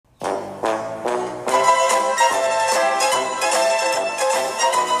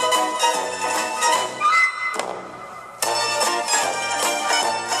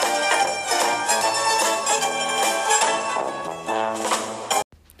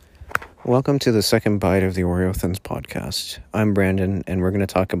Welcome to the second bite of the Oreo Thins podcast. I'm Brandon, and we're going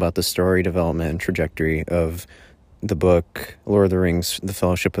to talk about the story development and trajectory of the book Lord of the Rings, The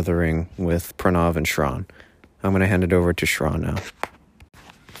Fellowship of the Ring with Pranav and Shran. I'm going to hand it over to Shran now.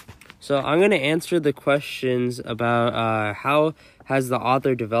 So I'm going to answer the questions about how has the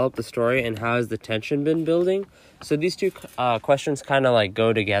author developed the story and how has the tension been building. So these two questions kind of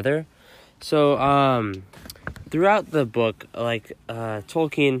go together. So throughout the book,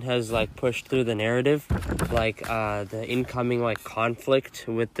 Tolkien has pushed through the narrative, the incoming conflict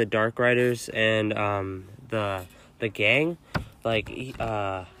with the Dark Riders and the gang.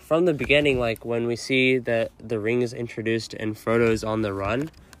 From the beginning, when we see that the ring is introduced and Frodo's on the run,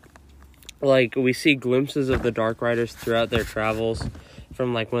 we see glimpses of the Dark Riders throughout their travels,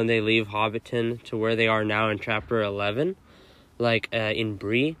 from when they leave Hobbiton to where they are now in chapter 11, in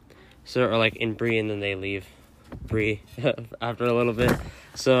Bree. So, in Bree, and then they leave Bree after a little bit.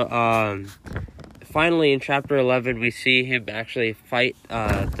 So, finally in chapter 11, we see him actually fight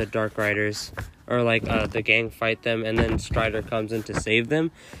the Dark Riders, or the gang fight them, and then Strider comes in to save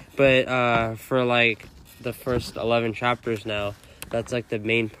them. But for the first 11 chapters now, that's the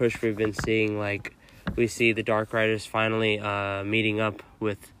main push we've been seeing. We see the Dark Riders finally meeting up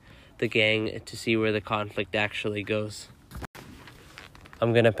with the gang to see where the conflict actually goes.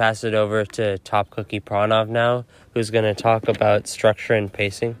 I'm going to pass it over to Top Cookie Pranav now, who's going to talk about structure and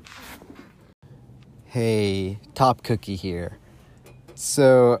pacing. Hey, Top Cookie here.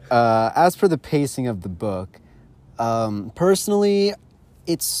 So, as for the pacing of the book, personally,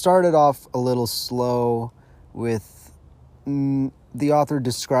 it started off a little slow with the author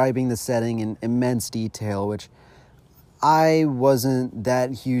describing the setting in immense detail, which I wasn't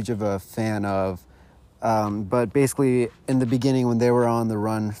that huge of a fan of. But basically, in the beginning, when they were on the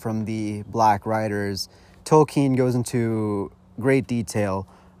run from the Black Riders, Tolkien goes into great detail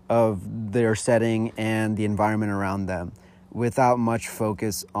of their setting and the environment around them, without much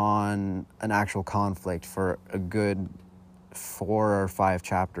focus on an actual conflict for a good 4 or 5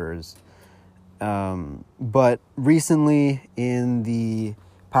 chapters. But recently, in the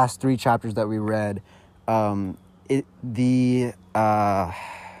past 3 chapters that we read,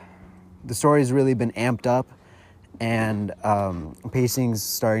 the story has really been amped up, and pacing's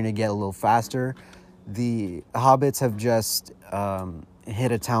starting to get a little faster. The hobbits have just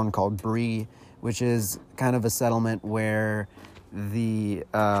hit a town called Bree, which is kind of a settlement where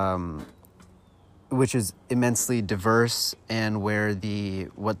which is immensely diverse, and where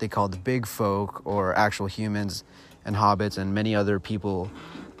what they call the big folk, or actual humans and hobbits and many other people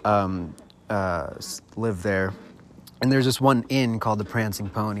live there. And there's this one inn called the Prancing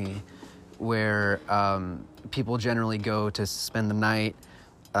Pony, where people generally go to spend the night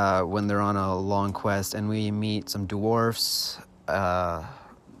when they're on a long quest. And we meet some dwarfs,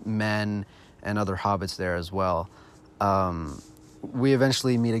 men, and other hobbits there as well. We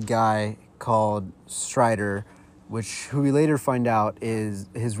eventually meet a guy called Strider, who we later find out is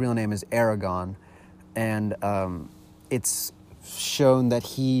his real name is Aragorn, and it's shown that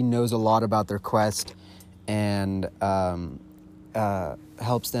he knows a lot about their quest and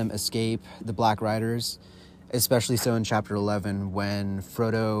helps them escape the Black Riders, especially so in chapter 11 when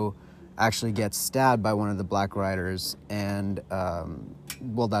Frodo actually gets stabbed by one of the Black Riders, and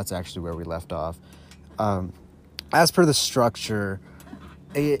that's actually where we left off. As per the structure,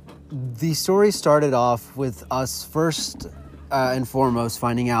 the story started off with us first and foremost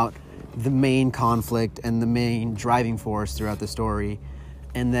finding out the main conflict and the main driving force throughout the story,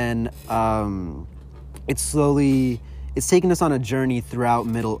 and then it's taken us on a journey throughout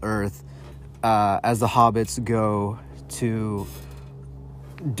Middle-earth as the hobbits go to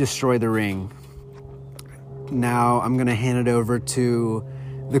destroy the ring. Now I'm going to hand it over to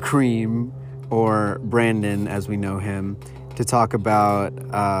the cream, or Brandon as we know him, to talk about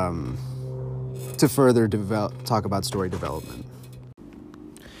talk about story development.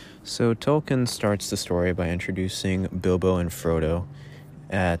 So Tolkien starts the story by introducing Bilbo and Frodo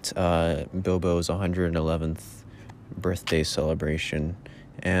at Bilbo's 111th birthday celebration,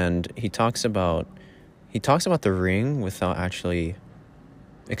 and he talks about the ring without actually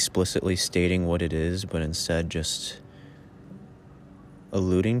explicitly stating what it is, but instead just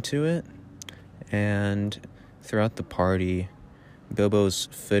alluding to it. And throughout the party, Bilbo's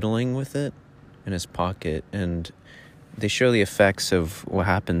fiddling with it in his pocket, and they show the effects of what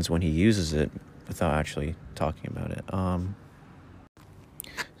happens when he uses it without actually talking about it.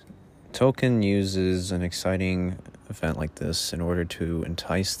 Tolkien uses an exciting event like this in order to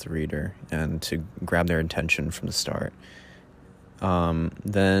entice the reader and to grab their attention from the start.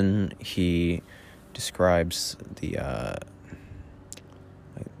 Then he describes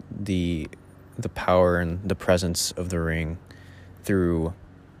the power and the presence of the ring through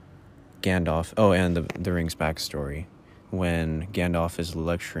Gandalf. Oh, and the ring's backstory when Gandalf is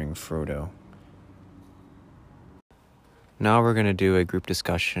lecturing Frodo. Now we're going to do a group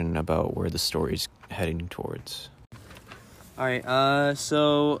discussion about where the story's heading towards. All right,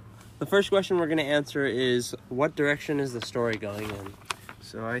 so the first question we're going to answer is, what direction is the story going in?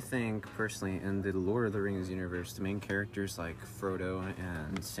 So I think, personally, in the Lord of the Rings universe, the main characters like Frodo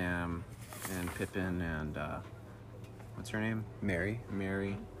and Sam and Pippin and, what's her name? Mary.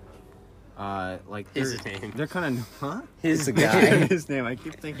 His name. They're kind of, huh? His guy. His name. I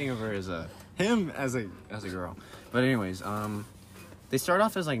keep thinking of her as him as a girl. But anyways, they start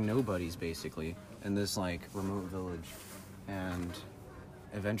off as like nobodies basically in this like remote village, and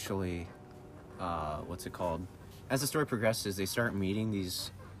eventually, what's it called? As the story progresses, they start meeting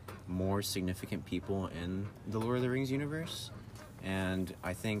these more significant people in the Lord of the Rings universe, and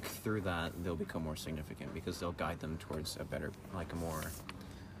I think through that they'll become more significant because they'll guide them towards a better, like a more,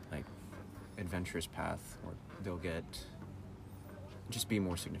 like, adventurous path, or they'll just be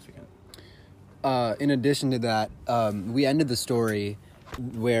more significant. In addition to that, we ended the story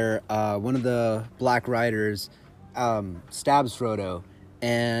where one of the Black Riders stabs Frodo,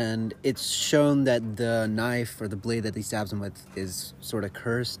 and it's shown that the knife or the blade that he stabs him with is sort of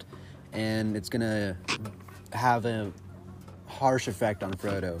cursed, and it's gonna have a harsh effect on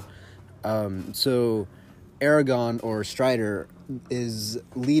Frodo. So Aragorn, or Strider, is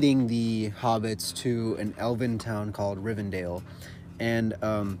leading the hobbits to an elven town called Rivendell, and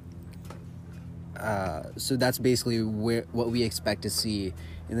so that's basically what we expect to see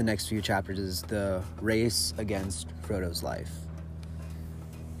in the next few chapters, is the race against Frodo's life.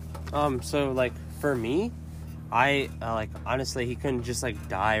 So like for me, I honestly, he couldn't just like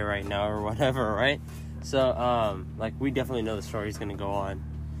die right now or whatever, right? So like we definitely know the story's gonna go on.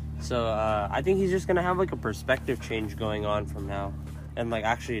 So I think he's just gonna have like a perspective change going on from now, and like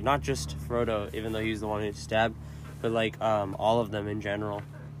actually not just Frodo, even though he's the one who stabbed, but like all of them in general.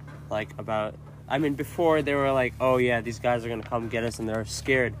 Like before they were like, oh yeah, these guys are gonna come get us, and they're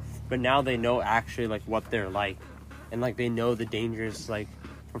scared, but now they know actually like what they're like, and like they know the dangers like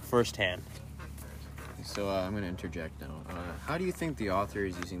from firsthand. So I'm going to interject now. How do you think the author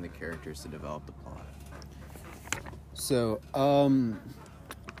is using the characters to develop the plot? So,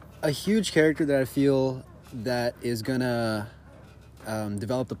 a huge character that I feel that is gonna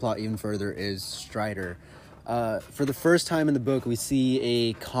develop the plot even further is Strider. For the first time in the book, we see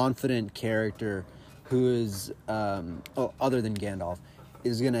a confident character who is, other than Gandalf,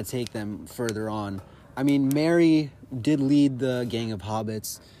 is gonna take them further on. I mean, Mary did lead the gang of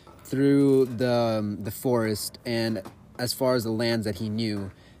hobbits through the forest and as far as the lands that he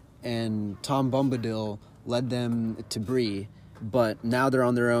knew, and Tom Bombadil led them to Bree, but now they're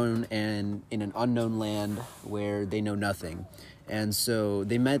on their own and in an unknown land where they know nothing. And so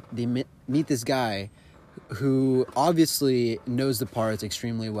they meet this guy who obviously knows the parts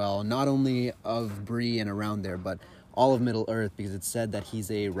extremely well, not only of Bree and around there, but all of Middle-earth, because it's said that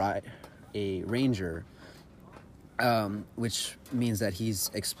he's a ranger, which means that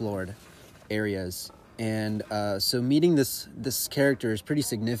he's explored areas. And so meeting this character is pretty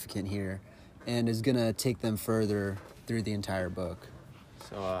significant here, and is going to take them further through the entire book.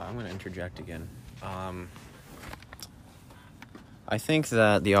 So I'm going to interject again. I think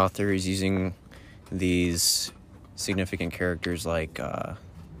that the author is using these significant characters like,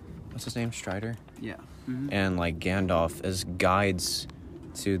 what's his name, Strider? Yeah. Mm-hmm. And like Gandalf as guides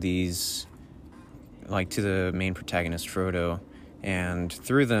to these, like to the main protagonist, Frodo. And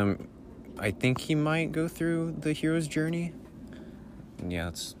through them, I think he might go through the hero's journey. And yeah,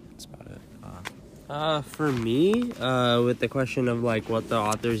 that's about it. For me, with the question of like what the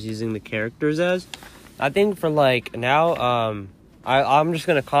author's using the characters as, I think for like now, I'm just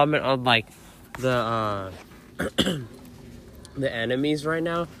gonna comment on like the the enemies right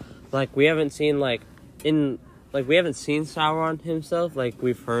now. Like we haven't seen we haven't seen Sauron himself. Like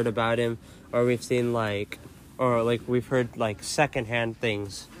we've heard about him, or we've seen we've heard like secondhand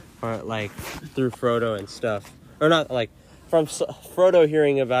things, or like through Frodo and stuff, or not like from Frodo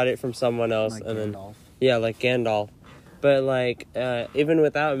hearing about it from someone else, Like and Gandalf. then like Gandalf. But like even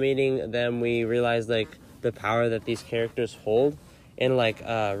without meeting them, we realize like the power that these characters hold, and like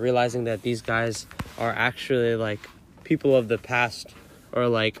realizing that these guys are actually like people of the past, or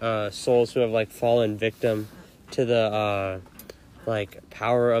like souls who have like fallen victim to the like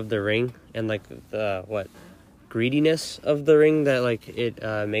power of the ring, and like the greediness of the ring that like it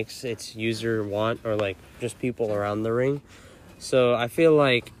makes its user want, or like just people around the ring. So I feel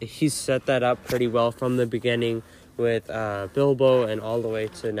like he's set that up pretty well from the beginning, with Bilbo and all the way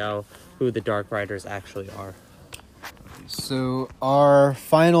to now who the Dark Riders actually are. So our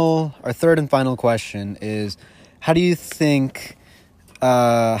third and final question is, how do you think,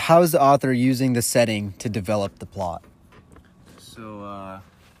 how is the author using the setting to develop the plot? So,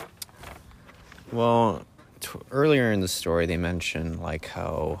 well, earlier in the story, they mentioned, like,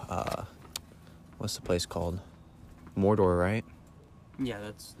 how, what's the place called? Mordor, right?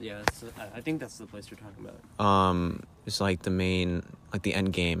 That's I think that's the place you're talking about. It's like the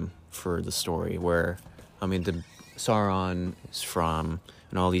end game for the story, where, I mean, the Sauron is from,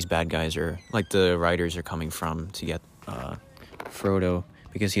 and all these bad guys are, like, the riders are coming from to get Frodo,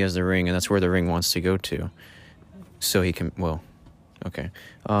 because he has the ring, and that's where the ring wants to go to, so he can, well, okay.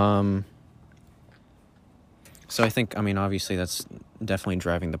 So I think, I mean, obviously that's definitely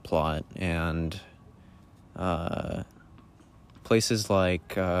driving the plot, and places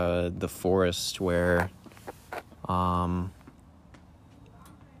like the forest where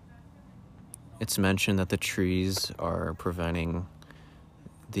it's mentioned that the trees are preventing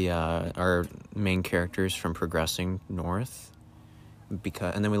our main characters from progressing north,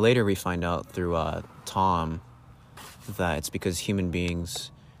 and then we find out through Tom that it's because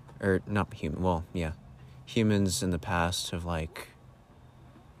humans in the past have, like,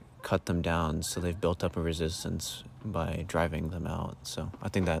 cut them down, so they've built up a resistance by driving them out. So I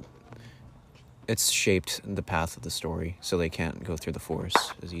think that it's shaped the path of the story, so they can't go through the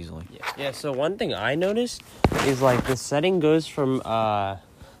forest as easily. Yeah, so one thing I noticed is, like, the setting goes from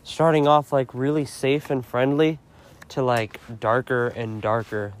starting off, like, really safe and friendly to, like, darker and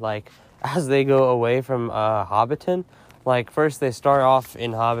darker, like, as they go away from Hobbiton. Like, first they start off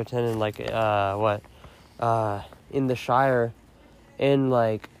in Hobbiton and, like, in the Shire, and,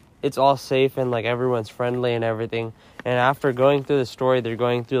 like, it's all safe and, like, everyone's friendly and everything. And after going through the story, they're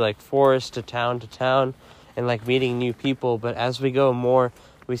going through, like, forest to town and, like, meeting new people. But as we go more,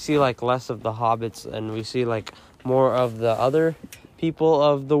 we see, like, less of the hobbits, and we see, like, more of the other people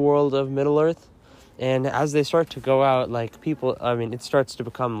of the world of Middle-earth. And as they start to go out, like, it starts to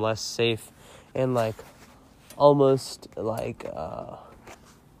become less safe and, like, almost, like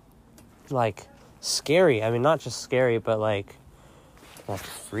scary. I mean, not just scary, but, like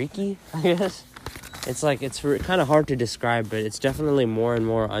freaky, I guess. It's, like, it's kind of hard to describe, but it's definitely more and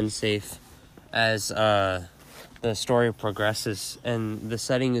more unsafe as the story progresses, and the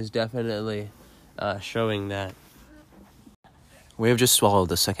setting is definitely showing that. We have just swallowed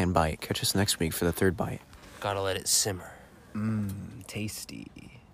the second bite. Catch us next week for the third bite. Gotta let it simmer. Tasty.